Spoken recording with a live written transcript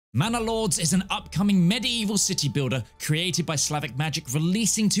Manor Lords is an upcoming medieval city builder created by Slavic Magic,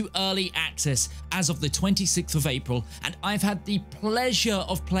 releasing to early access as of the 26th of April, and I've had the pleasure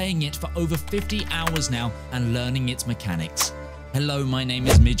of playing it for over 50 hours now and learning its mechanics. Hello, my name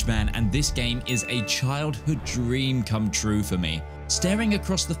is Midgeman, and this game is a childhood dream come true for me. Staring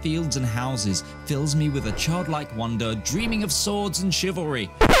across the fields and houses fills me with a childlike wonder, dreaming of swords and chivalry.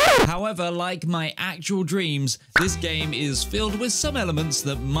 However, like my actual dreams, this game is filled with some elements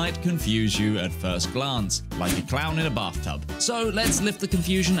that might confuse you at first glance, like a clown in a bathtub. So let's lift the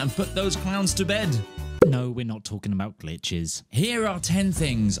confusion and put those clowns to bed. No, we're not talking about glitches. Here are 10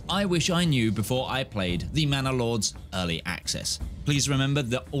 things I wish I knew before I played the Manor Lords Early Access. Please remember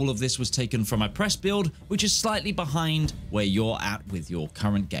that all of this was taken from a press build, which is slightly behind where you're at with your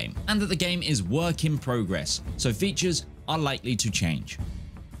current game, and that the game is work in progress, so features are likely to change.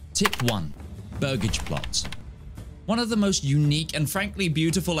 Tip 1. Burgage Plots. One of the most unique and frankly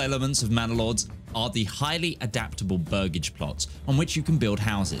beautiful elements of Manor Lords are the highly adaptable Burgage Plots on which you can build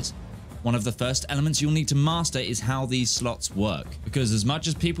houses. One of the first elements you'll need to master is how these slots work, because as much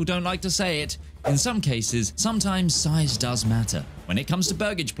as people don't like to say it, in some cases, sometimes size does matter. When it comes to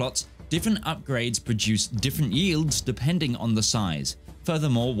Burgage Plots, different upgrades produce different yields depending on the size.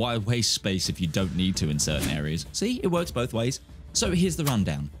 Furthermore, why waste space if you don't need to in certain areas? See, it works both ways. So here's the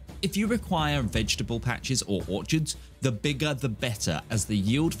rundown. If you require vegetable patches or orchards, the bigger the better, as the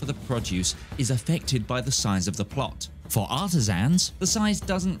yield for the produce is affected by the size of the plot. For artisans, the size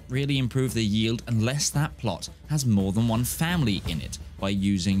doesn't really improve the yield unless that plot has more than one family in it by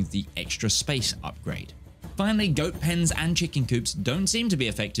using the extra space upgrade. Finally, goat pens and chicken coops don't seem to be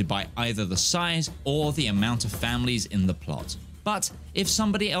affected by either the size or the amount of families in the plot. But if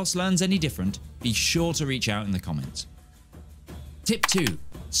somebody else learns any different, be sure to reach out in the comments. Tip 2.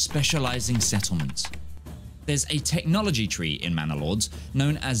 Specializing settlements. There's a technology tree in Manor Lords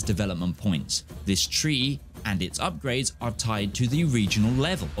known as development points. This tree and its upgrades are tied to the regional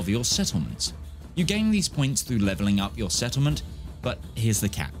level of your settlements. You gain these points through leveling up your settlement, but here's the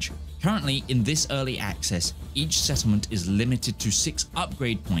catch. Currently, in this early access, each settlement is limited to 6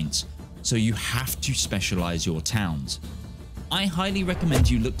 upgrade points, so you have to specialize your towns. I highly recommend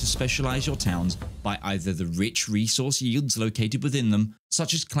you look to specialize your towns by either the rich resource yields located within them,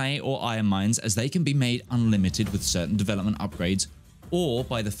 such as clay or iron mines, as they can be made unlimited with certain development upgrades, or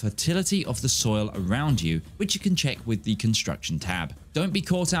by the fertility of the soil around you, which you can check with the construction tab. Don't be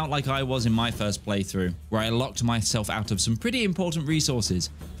caught out like I was in my first playthrough, where I locked myself out of some pretty important resources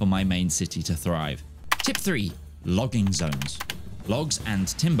for my main city to thrive. Tip 3. Logging zones. Logs and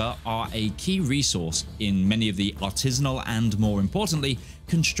timber are a key resource in many of the artisanal and, more importantly,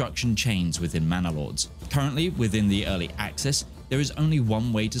 construction chains within Manor Lords. Currently, within the early access, there is only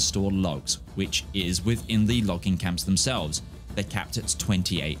one way to store logs, which is within the logging camps themselves. They're capped at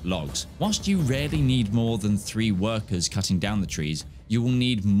 28 logs. Whilst you rarely need more than 3 workers cutting down the trees, you will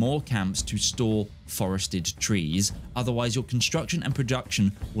need more camps to store forested trees, otherwise your construction and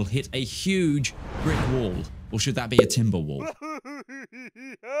production will hit a huge brick wall. Or should that be a timber wall?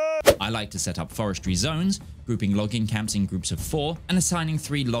 I like to set up forestry zones, grouping logging camps in groups of 4 and assigning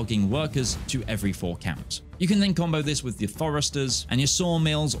 3 logging workers to every 4 camps. You can then combo this with your foresters and your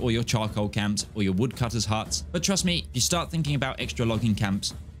sawmills or your charcoal camps or your woodcutters' huts, but trust me, if you start thinking about extra logging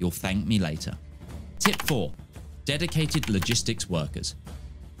camps, you'll thank me later. Tip 4. Dedicated logistics workers.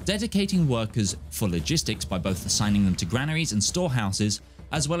 Dedicating workers for logistics by both assigning them to granaries and storehouses,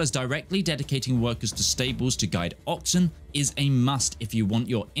 as well as directly dedicating workers to stables to guide oxen, is a must if you want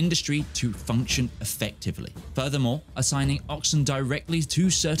your industry to function effectively. Furthermore, assigning oxen directly to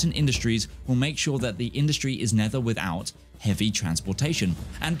certain industries will make sure that the industry is never without heavy transportation.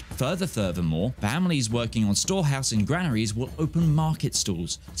 And furthermore, families working on storehouse and granaries will open market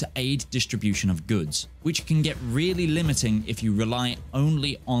stalls to aid distribution of goods, which can get really limiting if you rely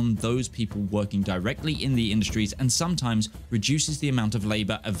only on those people working directly in the industries, and sometimes reduces the amount of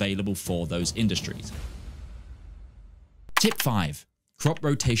labor available for those industries. Tip 5. Crop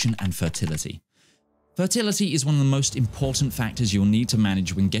rotation and fertility. Fertility is one of the most important factors you'll need to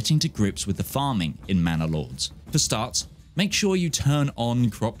manage when getting to grips with the farming in Manor Lords. For starts, make sure you turn on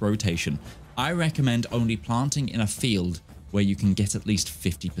crop rotation. I recommend only planting in a field where you can get at least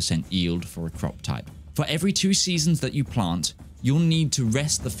 50% yield for a crop type. For every 2 seasons that you plant, you'll need to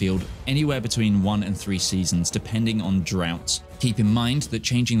rest the field anywhere between 1 and 3 seasons depending on droughts. Keep in mind that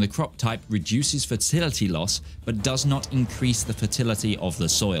changing the crop type reduces fertility loss but does not increase the fertility of the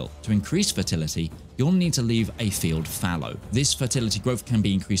soil. To increase fertility, you'll need to leave a field fallow. This fertility growth can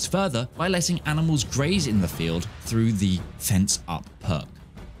be increased further by letting animals graze in the field through the fence up perk.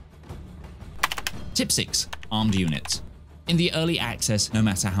 Tip 6. Armed units. In the early access, no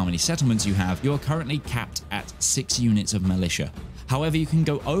matter how many settlements you have, you are currently capped at 6 units of militia. However, you can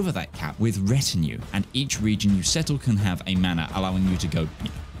go over that cap with retinue, and each region you settle can have a manor allowing you to go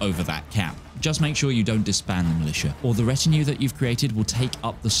over that cap. Just make sure you don't disband the militia, or the retinue that you've created will take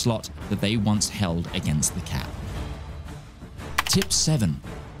up the slot that they once held against the cap. Tip 7.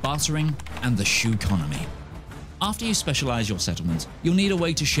 Bartering and the shoe economy. After you specialize your settlements, you'll need a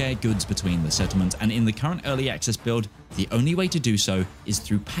way to share goods between the settlements, and in the current early access build, the only way to do so is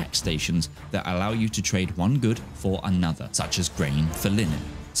through pack stations that allow you to trade one good for another, such as grain for linen.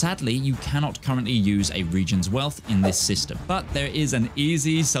 Sadly, you cannot currently use a region's wealth in this system, but there is an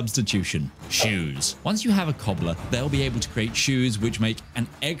easy substitution: shoes. Once you have a cobbler, they'll be able to create shoes which make an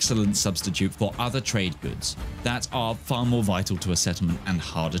excellent substitute for other trade goods that are far more vital to a settlement and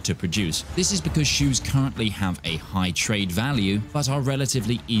harder to produce. This is because shoes currently have a high trade value, but are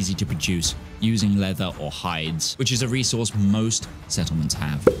relatively easy to produce using leather or hides, which is a resource most settlements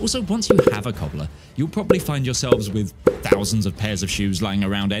have. Also, once you have a cobbler, you'll probably find yourselves with thousands of pairs of shoes lying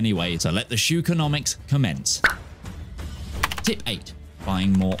around anyway, so let the shoe economics commence. Tip 8.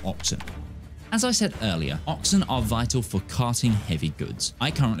 Buying more oxen. As I said earlier, oxen are vital for carting heavy goods.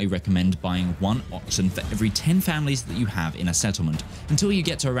 I currently recommend buying 1 oxen for every 10 families that you have in a settlement until you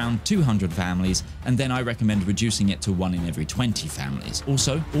get to around 200 families, and then I recommend reducing it to 1 in every 20 families.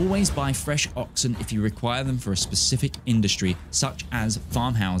 Also, always buy fresh oxen if you require them for a specific industry, such as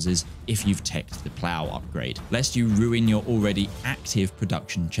farmhouses if you've teched the plow upgrade, lest you ruin your already active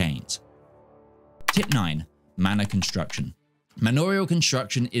production chains. Tip 9. Manor construction. Manorial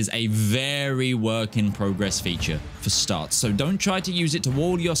construction is a very work-in-progress feature for starts, so don't try to use it to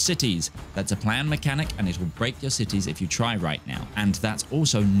wall your cities. That's a planned mechanic and it will break your cities if you try right now, and that's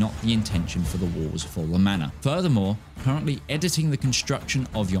also not the intention for the walls for the manor. Furthermore, currently editing the construction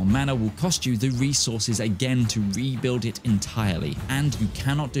of your manor will cost you the resources again to rebuild it entirely, and you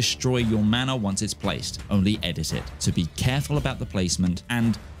cannot destroy your manor once it's placed, only edit it. So be careful about the placement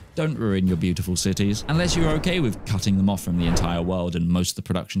and don't ruin your beautiful cities, unless you're okay with cutting them off from the entire world and most of the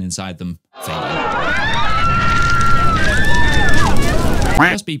production inside them failing.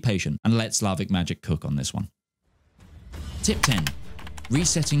 Just be patient and let Slavic Magic cook on this one. Tip 10.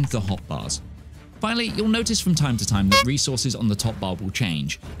 Resetting the hotbars. Finally, you'll notice from time to time that resources on the top bar will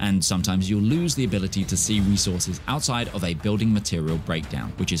change, and sometimes you'll lose the ability to see resources outside of a building material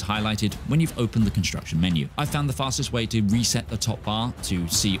breakdown, which is highlighted when you've opened the construction menu. I found the fastest way to reset the top bar to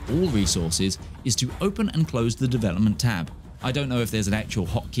see all resources is to open and close the development tab. I don't know if there's an actual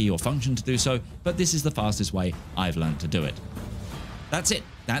hotkey or function to do so, but this is the fastest way I've learned to do it. That's it.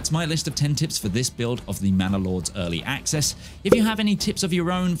 That's my list of 10 tips for this build of the Manor Lords Early Access. If you have any tips of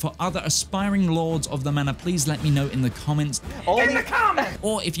your own for other aspiring Lords of the Manor, please let me know in the comments.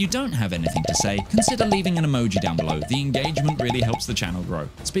 Or if you don't have anything to say, consider leaving an emoji down below. The engagement really helps the channel grow.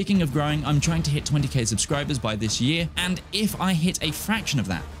 Speaking of growing, I'm trying to hit 20k subscribers by this year, and if I hit a fraction of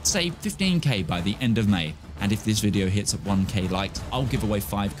that, say 15k by the end of May, and if this video hits 1k likes, I'll give away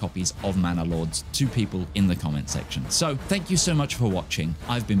 5 copies of Manor Lords to people in the comment section. So thank you so much for watching.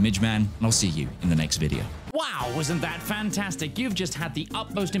 I've been Midgeman, and I'll see you in the next video. Wow, wasn't that fantastic? You've just had the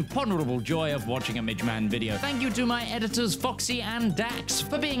utmost imponderable joy of watching a Midgeman video. Thank you to my editors Foxy and Dax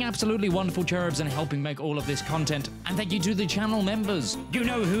for being absolutely wonderful cherubs and helping make all of this content. And thank you to the channel members. You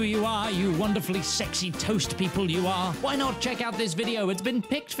know who you are, you wonderfully sexy toast people you are. Why not check out this video? It's been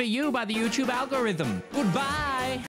picked for you by the YouTube algorithm. Goodbye!